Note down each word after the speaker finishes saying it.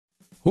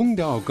HONG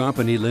DAU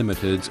Company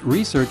Limited's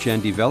Research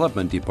and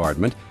Development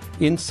Department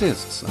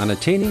insists on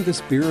attaining the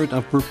spirit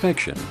of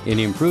perfection in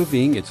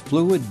improving its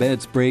fluid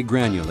bed spray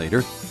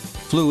granulator,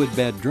 fluid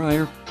bed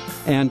dryer,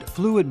 and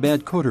fluid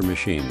bed coater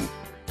machine.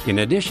 In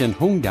addition,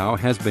 HONG DAU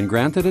has been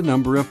granted a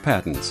number of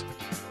patents.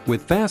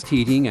 With fast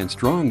heating and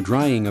strong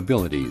drying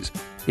abilities,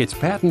 its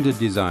patented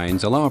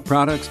designs allow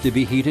products to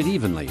be heated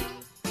evenly,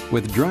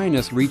 with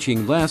dryness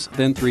reaching less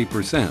than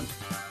 3%.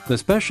 The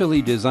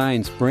specially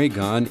designed spray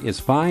gun is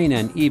fine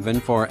and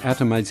even for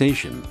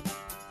atomization.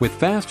 With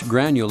fast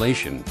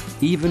granulation,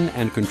 even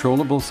and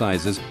controllable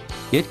sizes,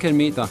 it can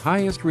meet the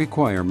highest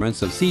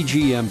requirements of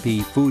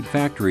CGMP food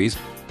factories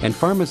and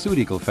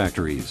pharmaceutical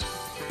factories.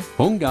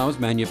 HONG DAU's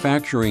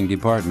manufacturing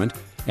department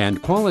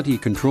and quality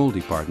control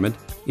department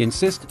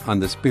insist on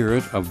the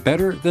spirit of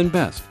better than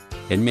best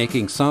in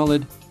making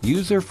solid,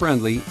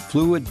 user-friendly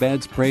fluid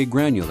bed spray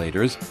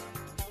granulators,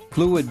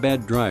 fluid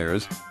bed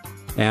dryers,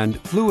 and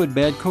fluid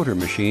bed coater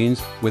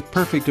machines with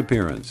perfect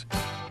appearance.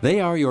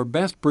 They are your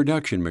best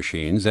production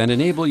machines and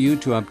enable you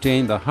to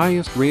obtain the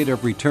highest rate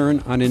of return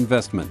on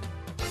investment.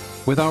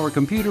 With our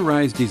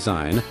computerized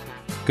design,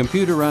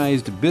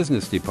 computerized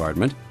business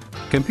department,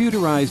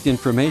 computerized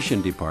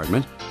information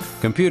department,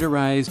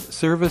 computerized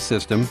service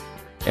system,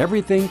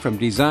 everything from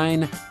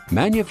design,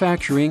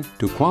 manufacturing,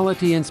 to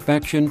quality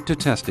inspection to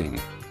testing.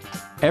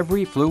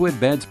 Every fluid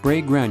bed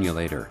spray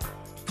granulator,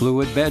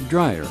 fluid bed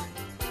dryer,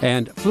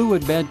 and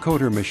fluid bed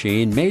coater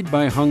machine made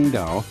by HONG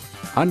DAU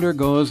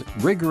undergoes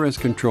rigorous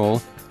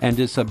control and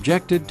is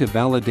subjected to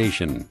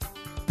validation.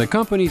 The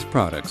company's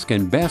products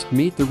can best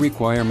meet the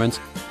requirements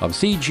of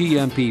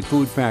CGMP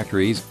food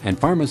factories and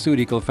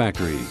pharmaceutical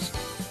factories.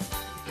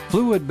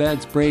 Fluid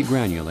bed spray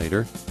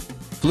granulator,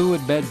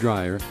 fluid bed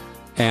dryer,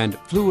 and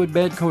fluid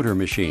bed coater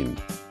machine.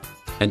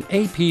 An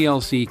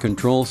Plc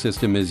control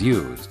system is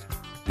used.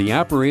 The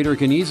operator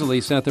can easily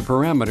set the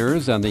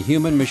parameters on the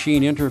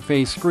human-machine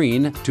interface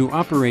screen to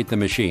operate the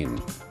machine.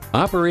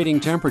 Operating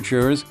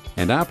temperatures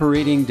and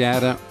operating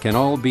data can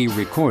all be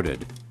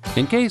recorded.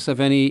 In case of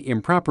any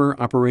improper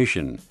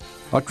operation,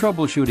 a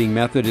troubleshooting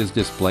method is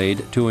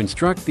displayed to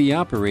instruct the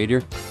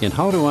operator in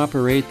how to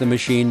operate the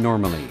machine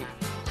normally.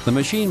 The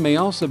machine may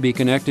also be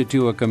connected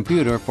to a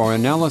computer for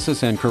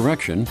analysis and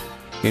correction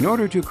in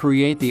order to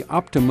create the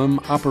optimum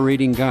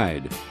operating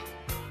guide.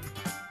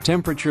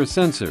 Temperature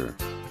sensor.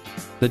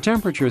 The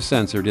temperature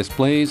sensor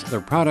displays the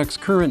product's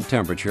current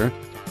temperature,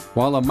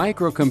 while a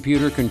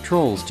microcomputer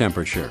controls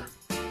temperature.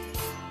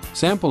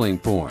 Sampling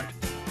port.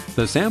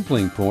 The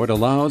sampling port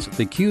allows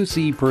the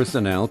QC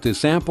personnel to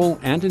sample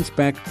and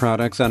inspect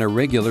products on a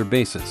regular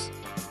basis.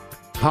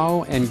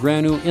 POW and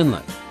GRANU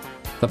inlet.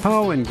 The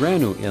POW and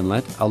GRANU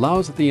inlet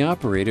allows the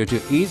operator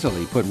to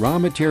easily put raw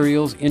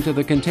materials into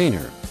the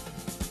container.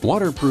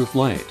 Waterproof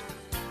light.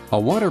 A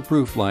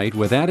waterproof light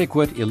with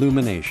adequate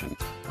illumination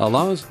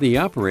allows the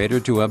operator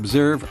to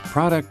observe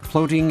product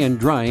floating and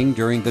drying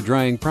during the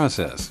drying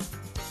process.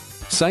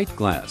 Sight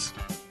glass.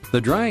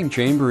 The drying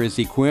chamber is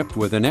equipped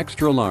with an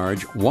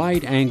extra-large,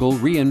 wide-angle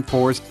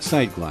reinforced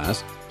sight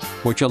glass,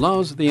 which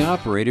allows the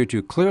operator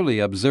to clearly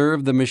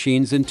observe the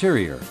machine's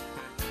interior.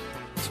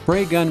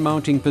 Spray gun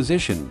mounting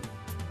position.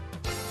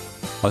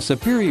 A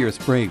superior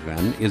spray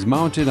gun is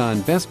mounted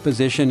on best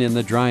position in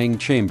the drying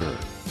chamber.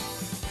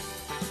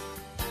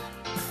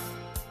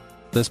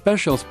 The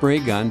special spray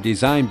gun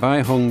designed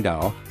by HONG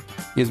DAU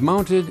is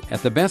mounted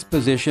at the best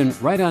position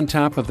right on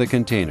top of the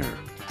container.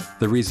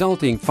 The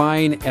resulting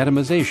fine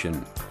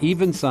atomization,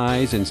 even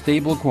size, and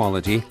stable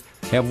quality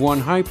have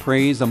won high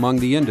praise among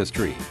the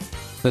industry.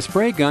 The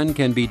spray gun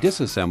can be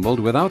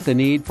disassembled without the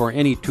need for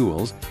any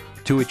tools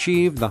to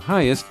achieve the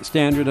highest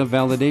standard of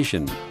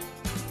validation.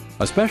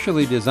 A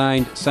specially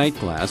designed sight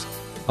glass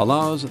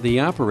allows the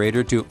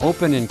operator to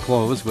open and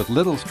close with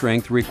little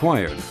strength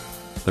required.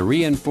 The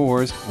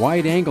reinforced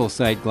wide-angle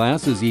sight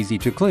glass is easy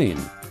to clean.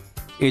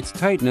 Its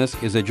tightness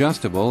is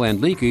adjustable and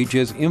leakage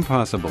is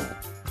impossible.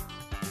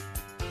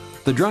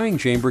 The drying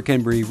chamber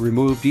can be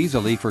removed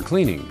easily for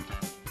cleaning.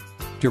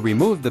 To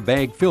remove the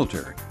bag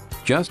filter,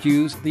 just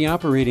use the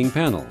operating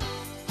panel.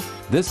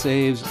 This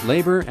saves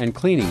labor and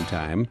cleaning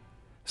time,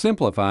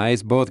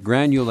 simplifies both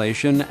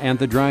granulation and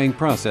the drying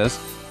process.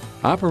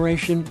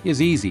 Operation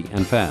is easy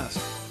and fast.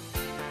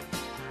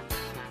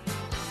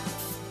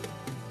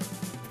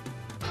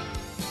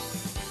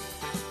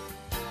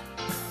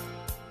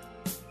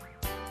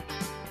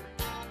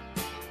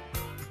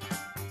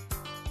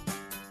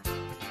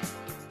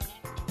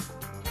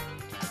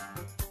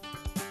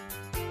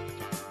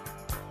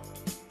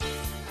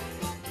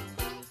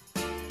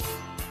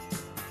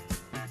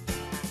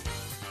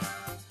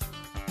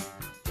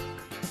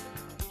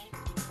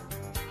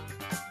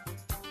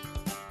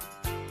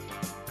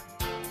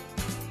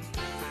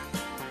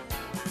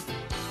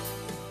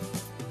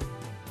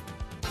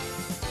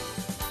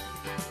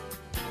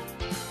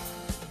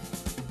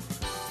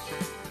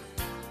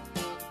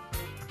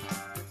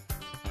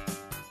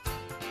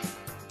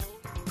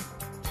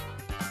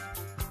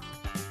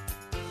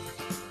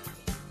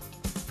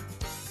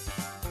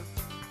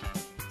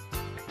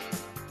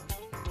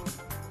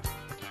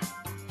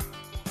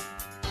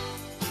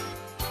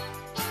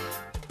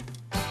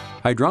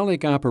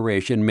 Hydraulic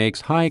operation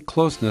makes high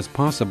closeness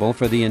possible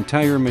for the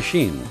entire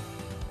machine.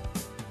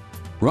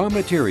 Raw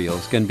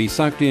materials can be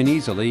sucked in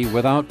easily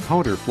without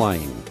powder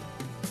flying.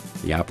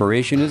 The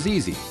operation is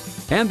easy,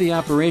 and the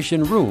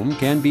operation room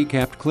can be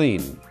kept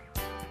clean.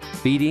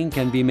 Feeding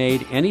can be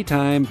made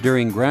anytime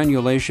during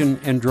granulation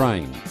and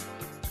drying.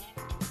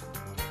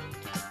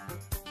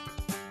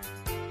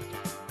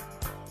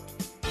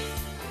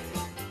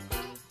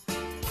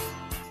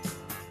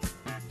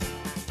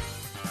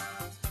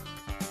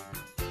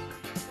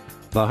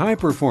 The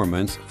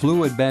high-performance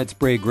fluid bed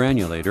spray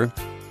granulator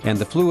and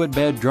the fluid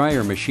bed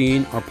dryer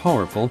machine are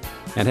powerful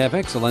and have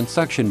excellent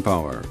suction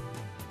power.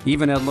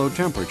 Even at low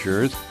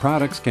temperatures,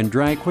 products can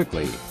dry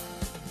quickly.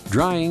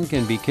 Drying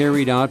can be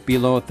carried out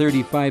below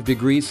 35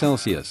 degrees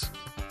Celsius,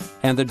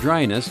 and the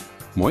dryness,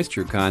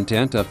 moisture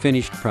content of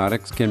finished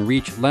products can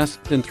reach less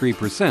than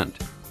 3%.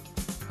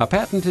 A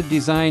patented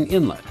design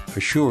inlet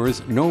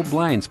assures no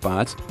blind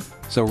spots,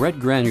 so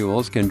red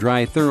granules can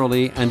dry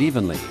thoroughly and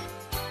evenly.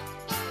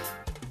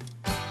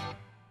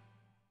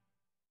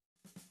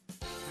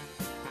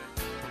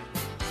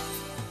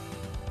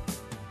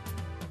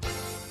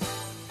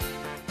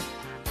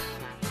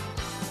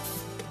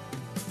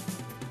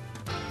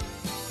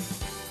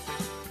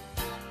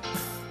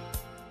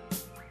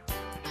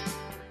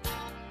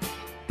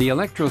 The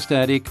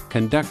electrostatic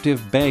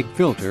conductive bag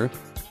filter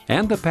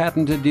and the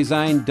patented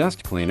design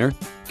dust cleaner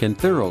can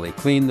thoroughly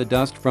clean the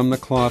dust from the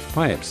cloth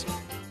pipes.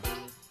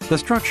 The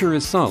structure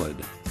is solid.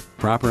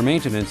 Proper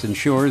maintenance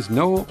ensures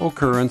no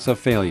occurrence of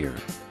failure.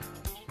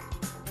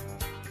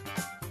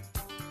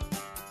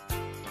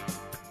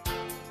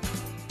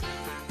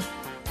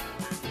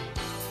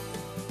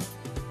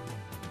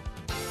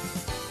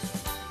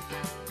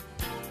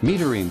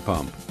 Metering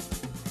pump.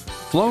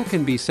 Flow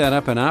can be set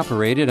up and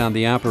operated on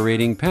the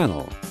operating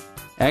panel.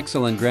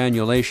 Excellent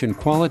granulation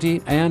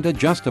quality and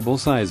adjustable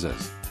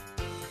sizes.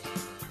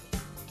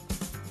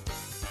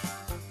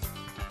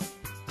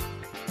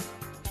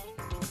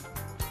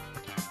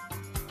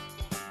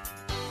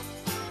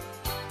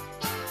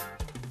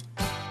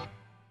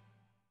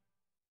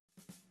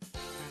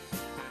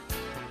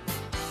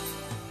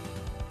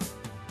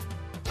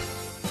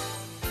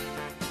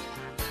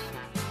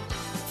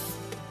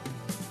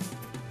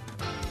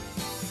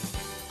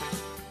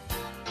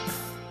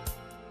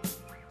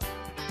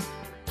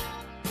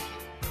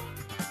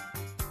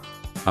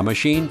 A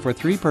machine for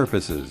three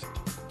purposes: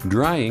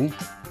 drying,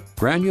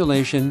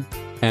 granulation,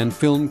 and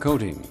film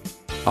coating.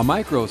 A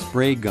micro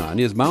spray gun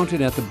is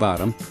mounted at the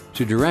bottom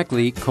to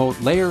directly coat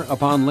layer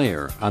upon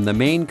layer on the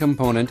main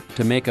component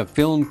to make a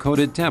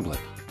film-coated tablet.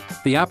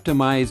 The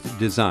optimized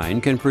design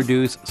can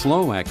produce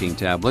slow-acting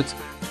tablets,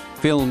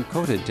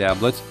 film-coated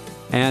tablets,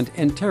 and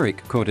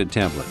enteric-coated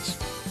tablets.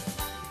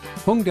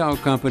 HONG DAU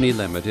Company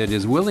Limited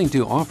is willing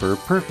to offer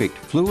perfect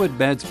fluid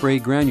bed spray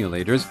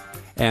granulators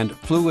and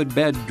fluid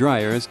bed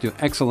dryers to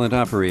excellent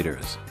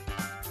operators.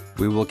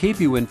 We will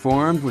keep you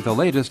informed with the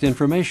latest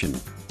information.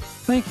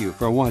 Thank you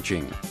for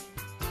watching.